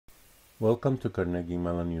Welcome to Carnegie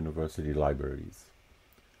Mellon University Libraries.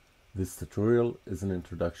 This tutorial is an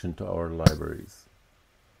introduction to our libraries.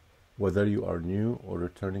 Whether you are new or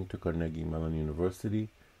returning to Carnegie Mellon University,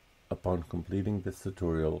 upon completing this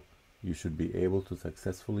tutorial, you should be able to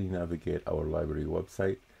successfully navigate our library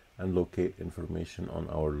website and locate information on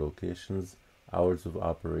our locations, hours of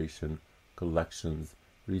operation, collections,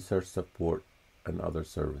 research support, and other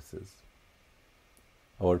services.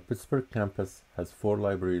 Our Pittsburgh campus has 4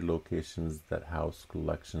 library locations that house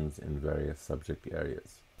collections in various subject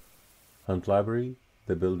areas. Hunt Library,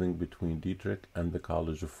 the building between Dietrich and the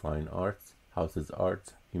College of Fine Arts, houses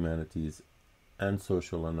arts, humanities, and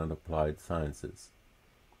social and applied sciences.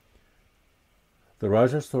 The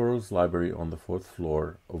Roger Soros Library on the 4th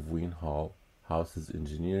floor of Wien Hall houses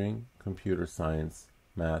engineering, computer science,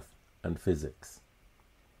 math, and physics.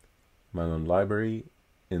 Mellon Library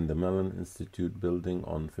in the Mellon Institute building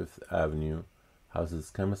on 5th Avenue houses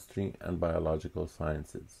chemistry and biological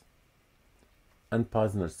sciences. And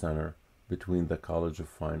Posner Center between the College of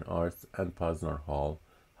Fine Arts and Posner Hall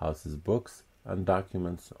houses books and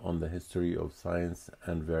documents on the history of science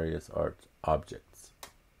and various art objects.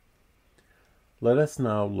 Let us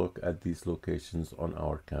now look at these locations on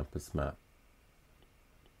our campus map.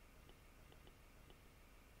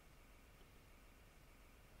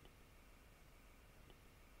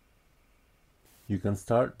 You can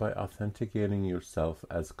start by authenticating yourself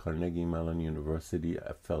as Carnegie Mellon University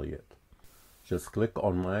affiliate. Just click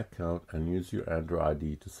on My Account and use your Android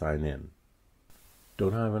ID to sign in.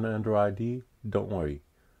 Don't have an Android ID? Don't worry.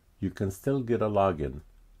 You can still get a login,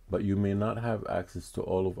 but you may not have access to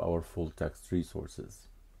all of our full-text resources.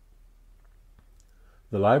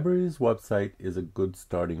 The library's website is a good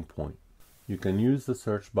starting point. You can use the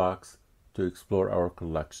search box to explore our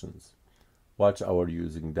collections. Watch our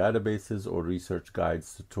Using Databases or Research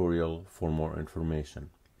Guides tutorial for more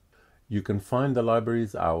information. You can find the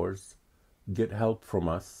library's hours, get help from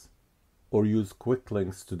us, or use quick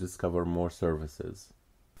links to discover more services.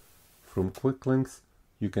 From quick links,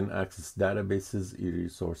 you can access databases,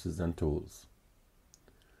 e-resources, and tools.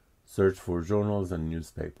 Search for journals and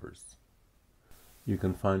newspapers. You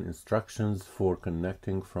can find instructions for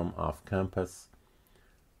connecting from off-campus.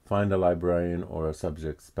 Find a librarian or a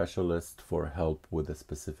subject specialist for help with a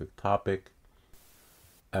specific topic.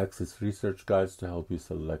 Access research guides to help you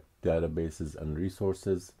select databases and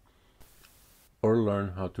resources, or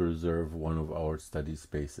learn how to reserve one of our study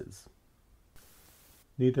spaces.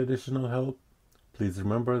 Need additional help? Please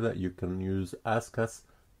remember that you can use Ask Us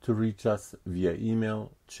to reach us via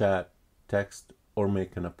email, chat, text, or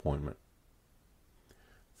make an appointment.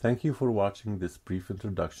 Thank you for watching this brief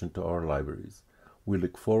introduction to our libraries. We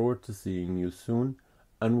look forward to seeing you soon,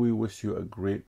 and we wish you a great